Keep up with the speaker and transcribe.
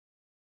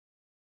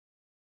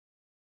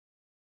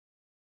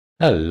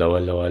Hello,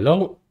 hello,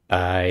 hello.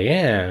 I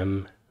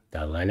am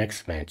the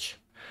Linux Mensch.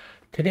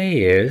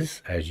 Today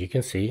is, as you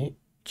can see,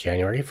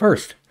 January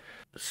 1st.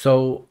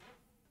 So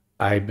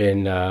I've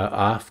been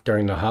off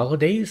during the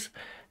holidays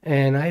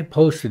and I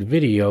posted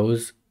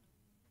videos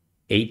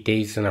 8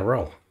 days in a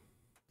row.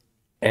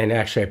 And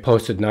actually, I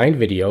posted 9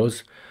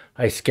 videos.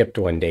 I skipped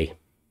one day.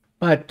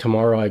 But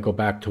tomorrow I go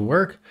back to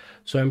work.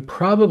 So I'm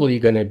probably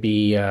going to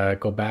be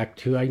go back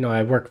to,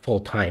 I work full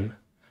time.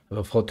 I have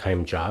a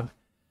full-time job.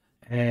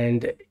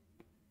 And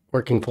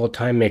working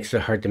full-time makes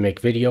it hard to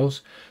make videos.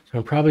 So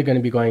I'm probably going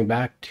to be going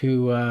back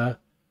to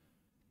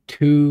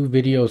 2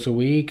 videos a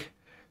week.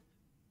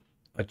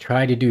 I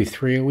try to do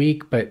 3 a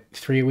week, but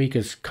 3 a week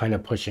is kind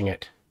of pushing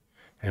it.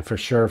 And for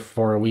sure,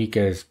 4 a week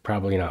is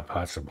probably not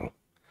possible.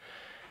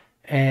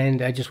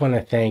 And I just want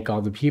to thank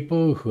all the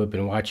people who have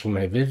been watching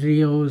my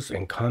videos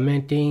and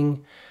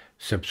commenting,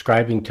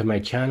 subscribing to my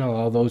channel,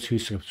 all those who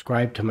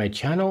subscribe to my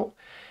channel,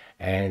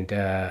 and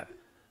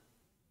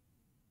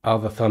all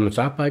the thumbs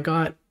up I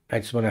got. I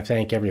just want to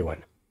thank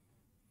everyone.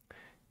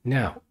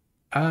 Now,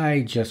 I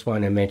just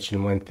want to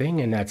mention one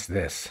thing, and that's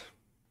this.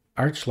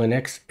 Arch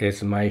Linux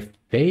is my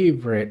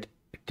favorite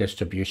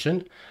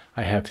distribution.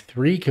 I have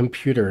 3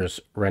 computers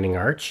running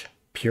Arch,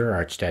 pure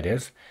Arch that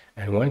is,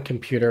 and 1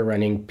 computer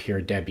running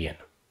pure Debian.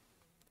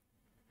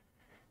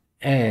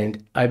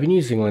 And I've been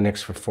using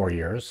Linux for 4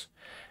 years,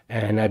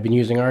 and I've been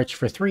using Arch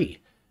for 3.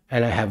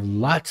 And I have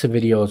lots of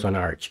videos on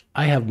Arch.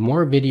 I have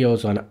more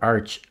videos on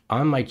Arch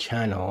on my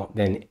channel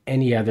than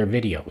any other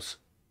videos.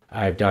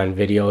 I've done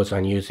videos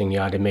on using the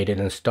automated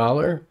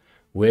installer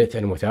with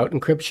and without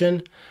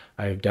encryption.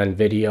 I've done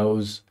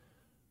videos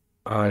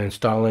on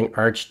installing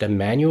Arch the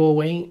manual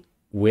way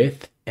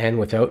with and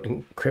without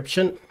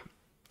encryption.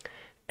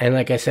 And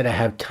like I said, I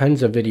have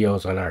tons of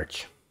videos on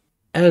Arch,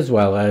 as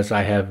well as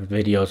I have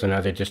videos on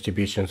other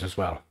distributions as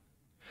well.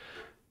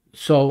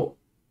 So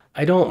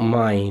I don't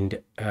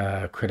mind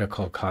a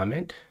critical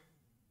comment.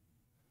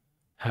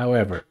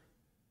 However,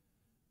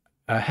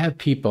 I have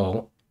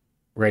people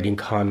writing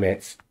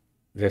comments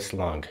this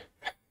long,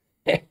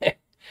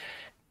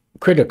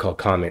 critical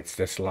comments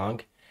this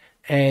long,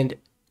 and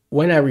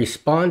when I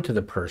respond to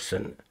the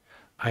person,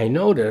 I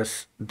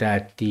notice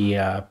that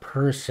the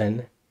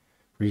person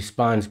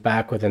responds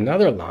back with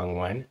another long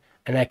one,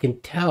 and I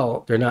can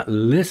tell they're not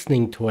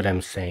listening to what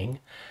I'm saying,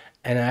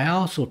 and I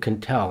also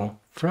can tell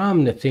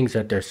from the things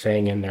that they're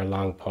saying in their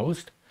long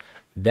post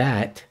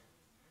that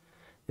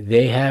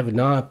they have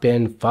not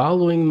been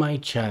following my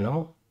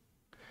channel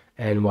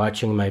and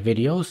watching my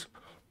videos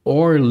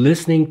or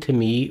listening to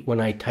me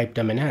when I type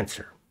them an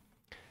answer.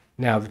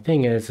 Now, the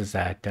thing is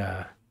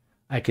that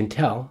I can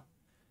tell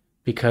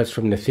because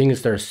from the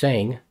things they're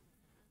saying,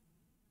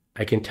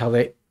 I can tell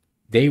that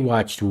they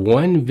watched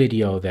one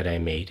video that I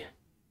made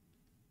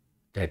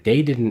that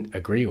they didn't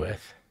agree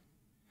with,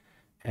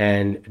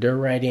 and they're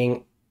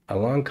writing a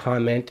long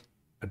comment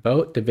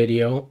about the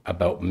video,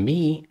 about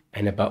me,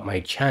 and about my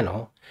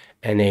channel,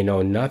 and they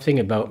know nothing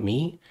about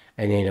me,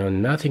 and they know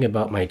nothing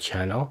about my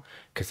channel,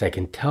 because I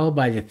can tell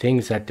by the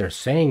things that they're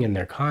saying in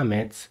their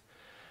comments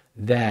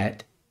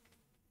that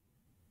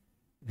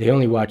they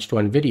only watched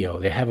one video.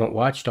 They haven't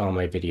watched all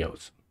my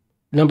videos.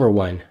 Number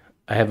one,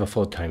 I have a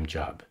full-time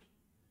job,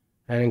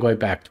 and I'm going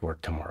back to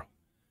work tomorrow.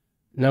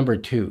 Number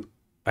two,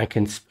 I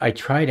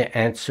try to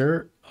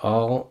answer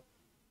all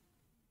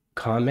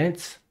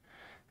comments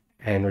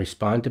and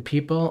respond to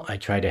people. I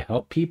try to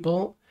help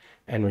people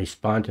and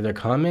respond to their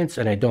comments,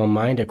 and I don't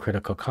mind a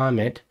critical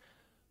comment,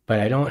 but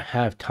I don't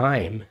have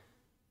time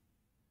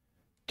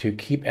to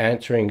keep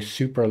answering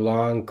super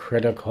long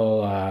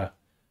critical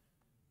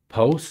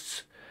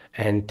posts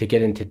and to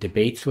get into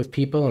debates with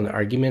people and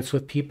arguments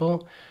with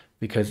people,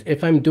 because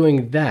if I'm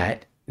doing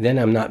that, then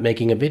I'm not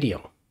making a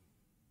video.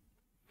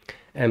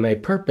 And my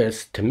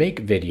purpose to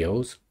make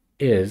videos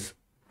is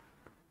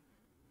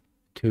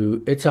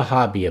it's a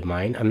hobby of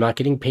mine. I'm not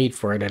getting paid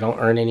for it. I don't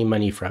earn any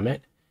money from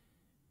it.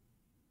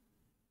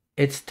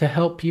 It's to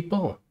help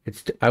people.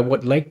 I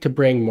would like to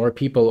bring more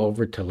people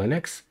over to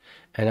Linux,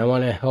 and I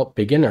want to help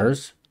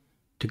beginners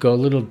to go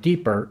a little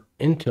deeper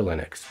into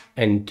Linux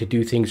and to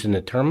do things in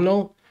the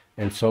terminal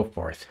and so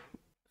forth.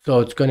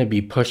 So it's going to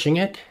be pushing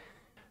it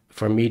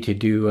for me to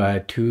do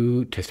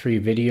 2 to 3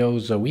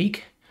 videos a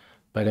week,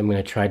 but I'm going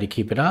to try to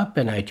keep it up,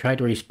 and I try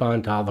to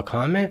respond to all the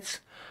comments,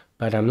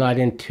 but I'm not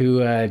into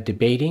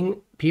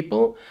debating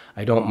people.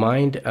 I don't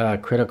mind a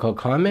critical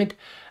comment.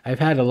 I've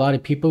had a lot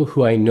of people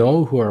who I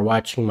know who are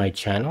watching my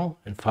channel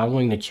and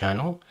following the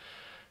channel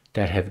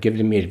that have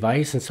given me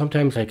advice, and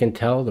sometimes I can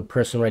tell the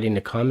person writing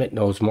the comment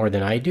knows more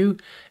than I do,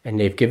 and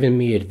they've given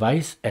me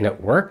advice and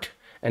it worked,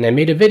 and I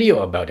made a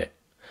video about it.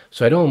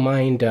 So I don't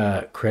mind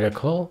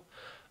critical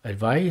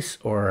advice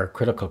or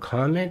critical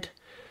comment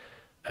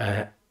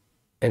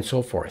and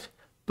so forth.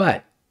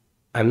 But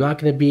I'm not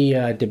going to be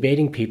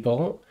debating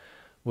people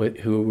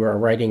who are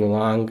writing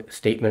long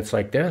statements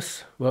like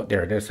this. Well,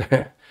 there it is.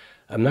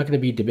 I'm not going to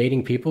be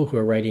debating people who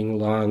are writing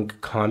long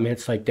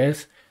comments like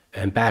this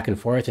and back and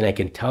forth, and I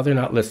can tell they're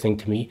not listening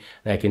to me,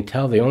 and I can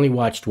tell they only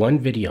watched one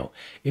video.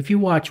 If you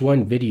watch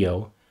one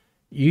video,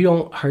 You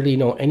don't hardly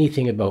know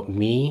anything about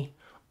me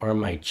or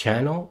my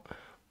channel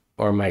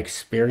or my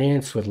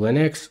experience with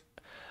Linux,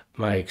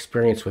 my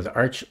experience with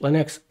Arch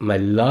Linux, my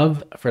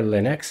love for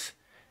Linux,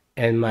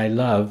 and my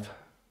love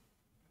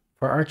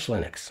for Arch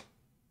Linux.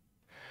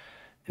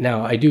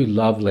 Now, I do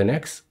love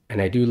Linux,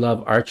 and I do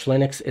love Arch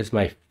Linux is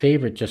my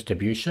favorite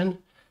distribution.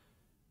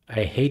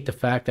 I hate the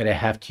fact that I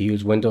have to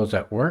use Windows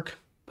at work,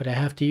 but I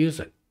have to use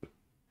it.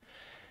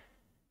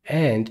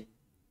 And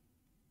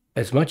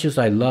as much as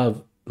I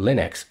love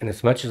Linux, and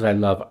as much as I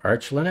love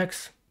Arch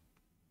Linux,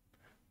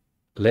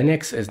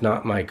 Linux is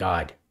not my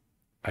God.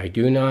 I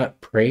do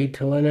not pray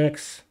to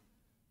Linux.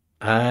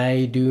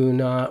 I do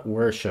not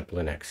worship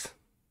Linux.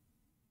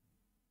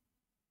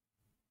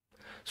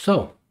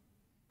 So,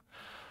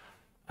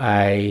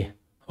 I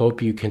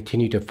hope you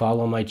continue to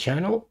follow my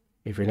channel.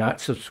 If you're not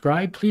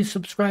subscribed, please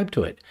subscribe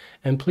to it.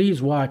 And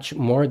please watch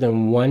more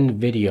than one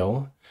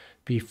video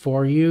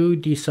before you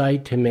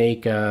decide to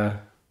make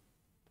a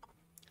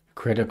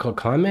critical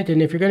comment.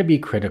 And if you're going to be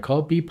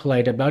critical, be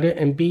polite about it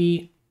and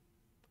be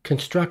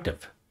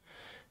constructive.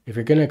 If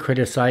you're going to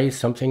criticize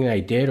something I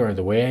did or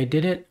the way I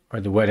did it or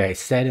what I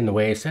said and the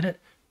way I said it,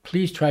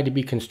 please try to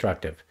be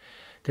constructive.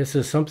 This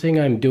is something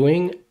I'm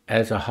doing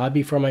as a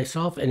hobby for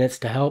myself, and it's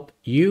to help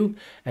you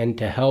and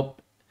to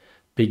help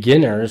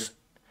beginners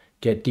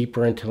get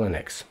deeper into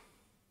Linux.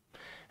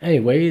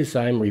 Anyways,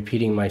 I'm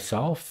repeating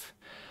myself.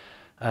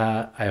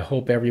 I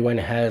hope everyone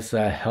has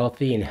a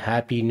healthy and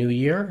happy new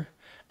year,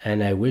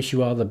 and I wish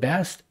you all the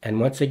best. And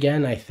once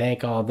again, I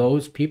thank all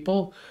those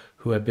people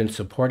who have been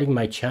supporting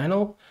my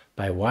channel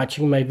by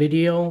watching my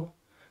video,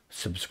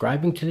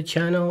 subscribing to the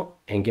channel,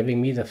 and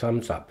giving me the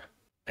thumbs up.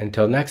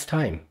 Until next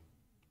time,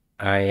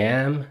 I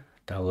am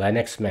the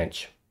Linux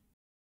Mensch.